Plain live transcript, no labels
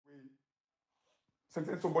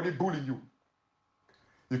Sometimes somebody bully you.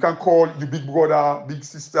 You can call your big brother, big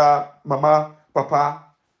sister, mama, papa.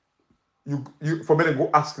 You for me to go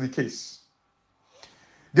ask the case.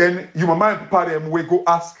 Then your mama and papa them will go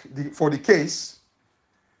ask for the case.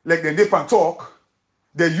 Like then they can talk.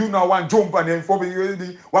 Then you now want jump and then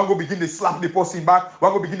one go begin to slap the person back,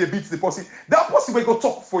 one go begin to beat the person. That person will go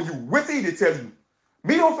talk for you. Wait till they tell you.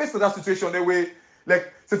 Me don't face that situation that way.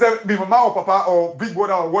 Like sometimes my mama or papa or big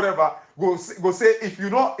brother or whatever go say if you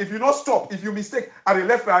not stop, if you mistake at the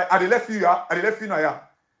left you now,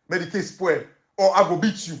 may the case spoil. Or I go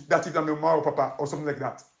beat you. That if I'm my mama or papa or something like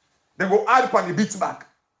that. Then go add upon the beat back.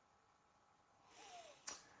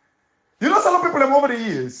 You know some people over the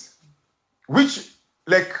years, which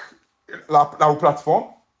like our platform,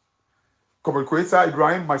 Couple Creator,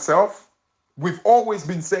 Ibrahim, myself, we've always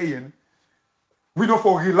been saying we don't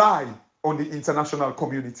for rely on the international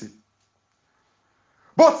community.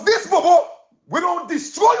 But this bubble, we don't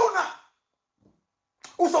destroy you now.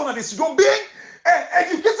 Who's on this? You don't being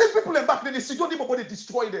educating people and back then you don't even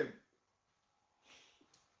destroy them.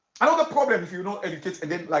 Another problem if you don't educate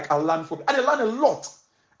and then like I learn from and I learn a lot.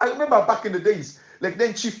 I remember back in the days, like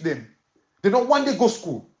then chief them. They don't one day go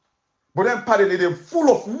school. But then parallel them full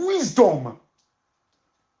of wisdom.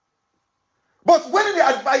 But when they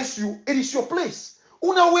advise you, it is your place.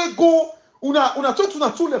 Una way go, una talk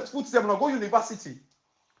to two left foot them, una go university.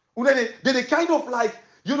 Una they kind of like,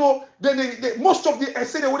 you know, then they most of the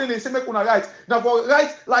essay they say make una write. Now for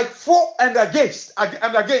write like for and against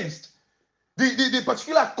the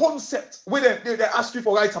particular concept where they ask you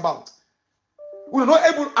for write about. We're not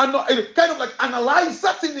able to kind of like analyze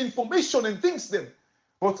certain information and things them.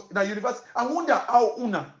 But now university, I wonder how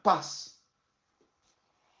una pass.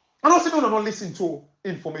 I'm not saying una not listen to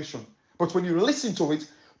information, but when you listen to it,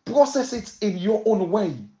 process it in your own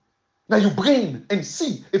way. Now you brain and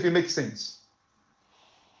see if it makes sense.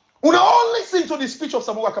 Una all listen to the speech of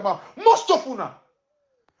Samura Kamara, most of una.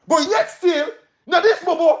 But yet still, now this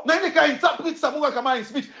bobo, now they can interpret Samura Kamara's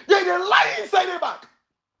speech, they lie inside their back.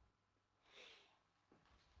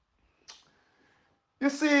 You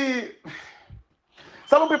see,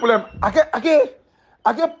 some people, I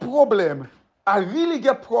get problem. I really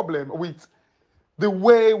get problem with the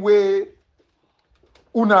way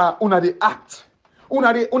una they act.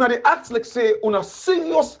 Una they act like say una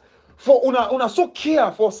serious for una so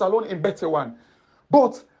care for salon in better one.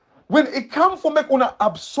 But when it comes for make una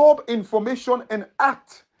absorb information and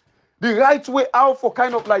act the right way out for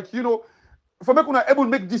kind of like, you know, for make una able to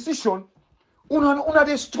make decision, una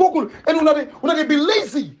they struggle and una they be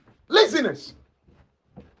lazy. Laziness.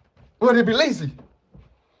 Una they be lazy.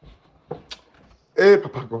 Hey,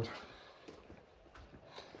 Papa God.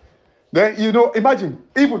 Then you know, imagine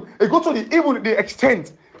even it go to the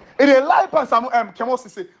extent. And they lie past Kemosi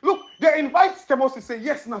say, look, they invite Kemosi to say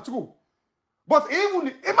yes, not true. But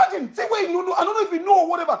even imagine, say wait, no, I don't know if you know or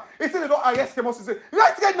whatever. They say they don't arrest Kemosi. Say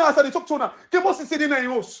right now, as they talk to her, Kemosi say they not in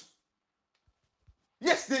house.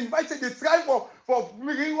 Yes, they invited, they tried for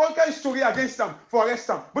making one kind of story against them, for arrest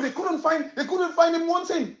them, but they couldn't find him one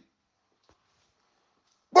thing.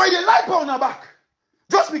 Boy, they lie on her back.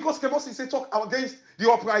 Just because Kemosi say talk against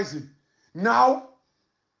the uprising. Now,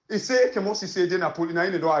 he say Kemosi say they not pulling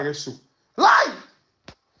in the door arrest you. Lie!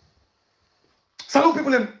 Some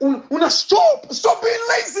people una stop being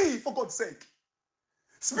lazy for God's sake.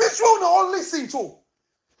 Spiritual una all listen to.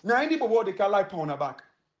 Now any people they can lie on her back.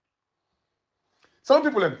 Some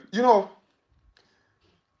people, you know,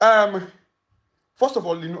 first of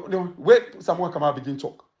all, you know where Samura Kamara begin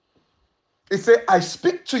talk. It say, I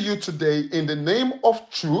speak to you today in the name of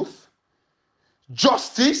truth,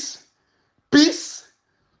 justice, peace,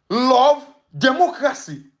 love,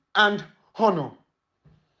 democracy, and honor.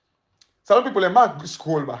 Some people might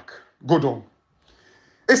scroll back, go down.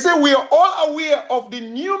 It say, we are all aware of the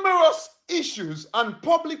numerous issues and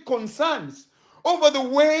public concerns over the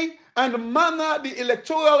way and manner the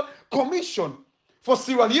Electoral Commission for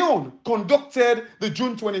Sierra Leone conducted the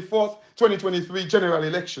June 24th, 2023 general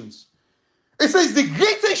elections. It says the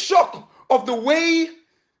greatest shock of the way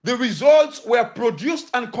the results were produced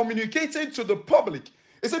and communicated to the public.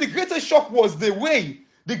 It said the greatest shock was the way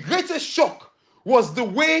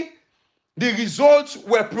the results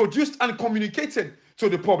were produced and communicated to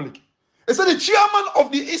the public. It said the chairman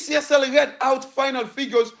of the ECSL read out final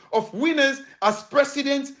figures of winners as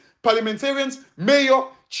president, parliamentarians, mayor,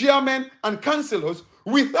 chairman, and councillors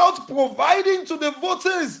without providing to the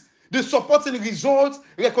voters the supporting results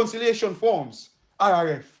reconciliation forms,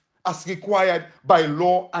 RRF, as required by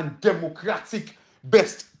law and democratic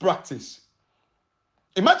best practice.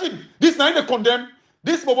 Imagine this now they condemn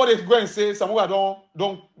this. But they go and say Samura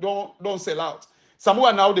don't sell out.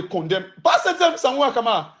 Samura now they condemn. Pass the time Samura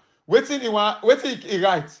Kamara. Waiting he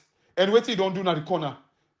right. And waiting he don't do na the corner.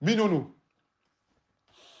 Me no.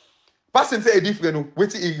 Pass say a different no.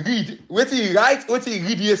 Waiting he read. Waiting he write. Waiting he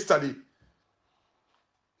read yesterday.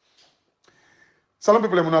 Some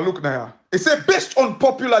people are gonna look now. It says based on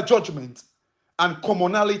popular judgment and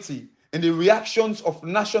commonality in the reactions of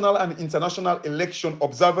national and international election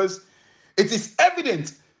observers, it is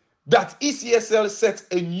evident that ECSL set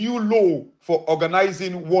a new low for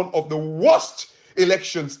organizing one of the worst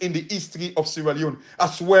elections in the history of Sierra Leone,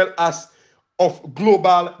 as well as of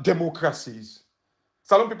global democracies.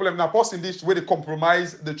 Some people have now posting this where they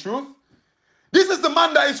compromise the truth. This is the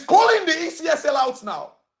man that is calling the ECSL out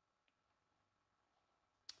now.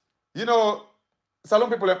 You know, some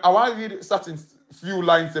people, I want to read certain few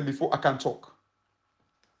lines then before I can talk.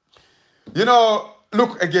 You know,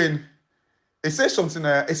 look again. It says something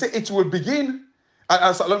there. It says it will begin,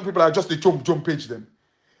 and a lot of people are just the jump page them.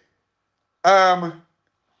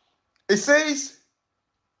 It says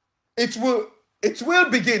it will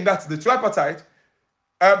begin, that's the tripartite,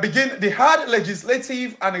 begin the hard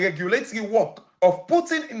legislative and regulatory work of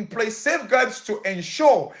putting in place safeguards to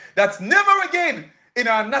ensure that never again in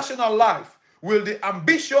our national life will the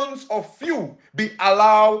ambitions of few be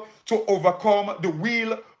allowed to overcome the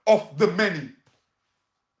will of the many.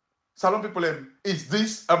 Some people, is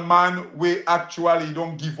this a man where actually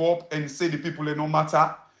don't give up and say the people no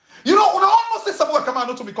matter? You know, we almost say Samura Kamara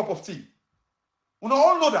not to be cup of tea. We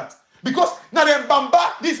all know that. Because now they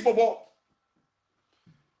bamba this bobo.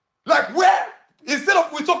 Like where, instead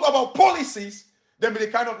of we talk about policies, then they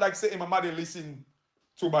kind of like say, Mama, they listen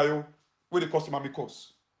to bio where the customer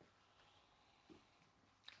because.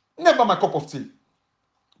 Never my cup of tea.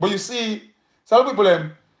 But you see, some people,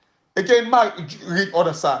 again, Mark read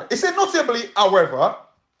other side. It said, notably, however,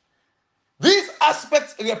 these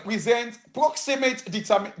aspects represent proximate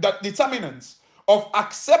determinants of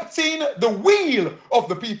accepting the will of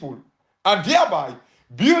the people and thereby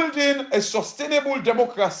building a sustainable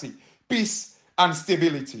democracy, peace, and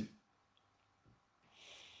stability.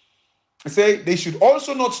 Say they should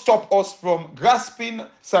also not stop us from grasping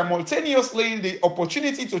simultaneously the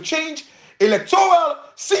opportunity to change electoral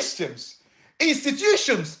systems,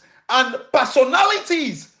 institutions, and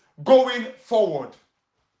personalities going forward.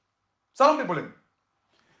 Some people,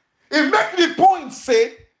 it make the point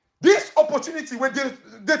say this opportunity where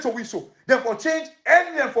they to whistle, therefore change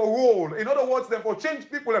and therefore role. In other words, therefore change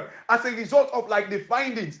people as a result of like the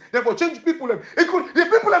findings. Therefore change people. The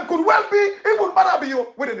people could well be, it would matter be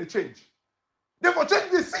you when they change. Therefore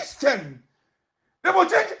change the system. Therefore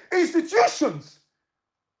change institutions.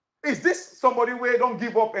 Is this somebody where don't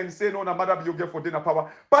give up and say no matter be you get for dinner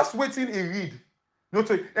power? Pass waiting and read.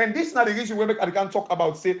 And this is not the reason we I can talk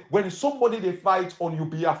about say when somebody they fight on your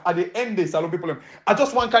behalf at the end they salon people. I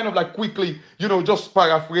just want kind of like quickly, just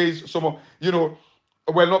paraphrase some of,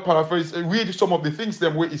 well not paraphrase, read some of the things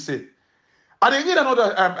them way he said. I didn't read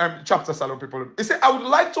another chapter, salon people. He said, I would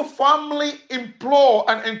like to firmly implore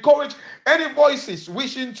and encourage any voices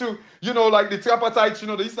wishing to, like the tripartite, this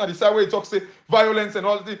is not the side where he talks say violence and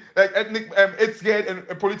all the like ethnic hatred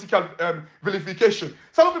and political vilification.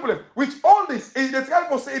 Salon people, with all this, the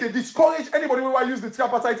tripartite say they discourage anybody who will use the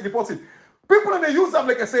tripartite reporting. People they use them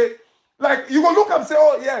like I say. Like, you go look and say,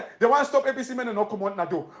 oh, yeah, they want to stop APC men and not come on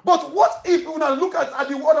that door. But what if you now look at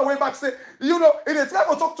the other way back, say, in the time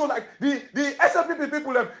we talk to, like, the SLPP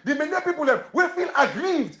people, the Mende people, we feel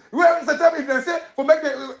aggrieved. Where is the time if they say, for make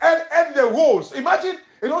the end their roles. Imagine,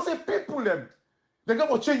 they don't say people, they're going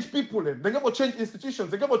to change people, they're going to change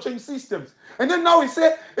institutions, they're going to change systems. And then now he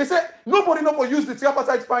said, nobody not going to use the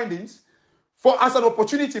tripartite findings as an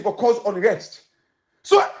opportunity for cause unrest.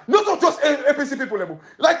 So, not just APC people.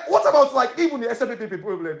 Like, what about, like, even the SLPP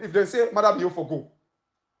people, if they say, Madam, you for go?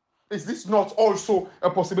 Is this not also a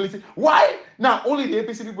possibility? Why? Now, only the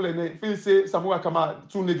APC people feel say Samura Kamara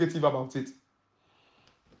too negative about it.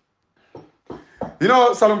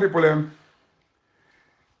 Salon people,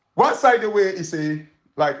 one side the way is a,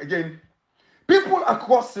 like, again, people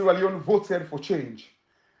across Sierra Leone voted for change.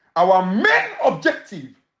 Our main objective,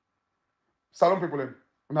 Salon people,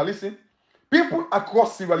 now listen, people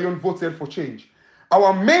across Sierra Leone voted for change.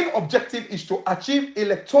 Our main objective is to achieve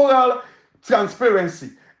electoral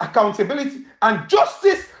transparency, accountability, and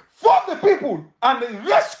justice for the people and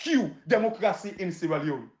rescue democracy in Sierra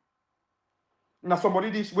Leone. Now, somebody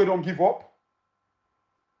this way don't give up.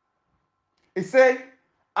 He say,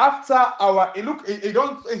 after our, look, he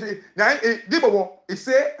don't, he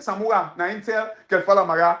say, Samura, na intel, Kelfala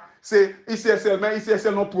Mara, say,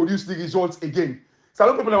 ECSL not produce the results again. So a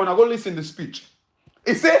lot of people when I go listen to the speech.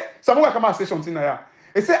 He said, Samura Kamara say something there.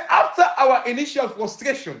 It said, after our initial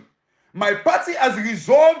frustration, my party has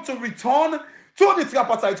resolved to return to the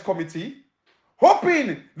tripartite committee,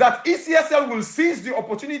 hoping that ECSL will seize the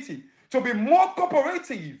opportunity to be more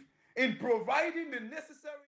cooperative in providing the necessary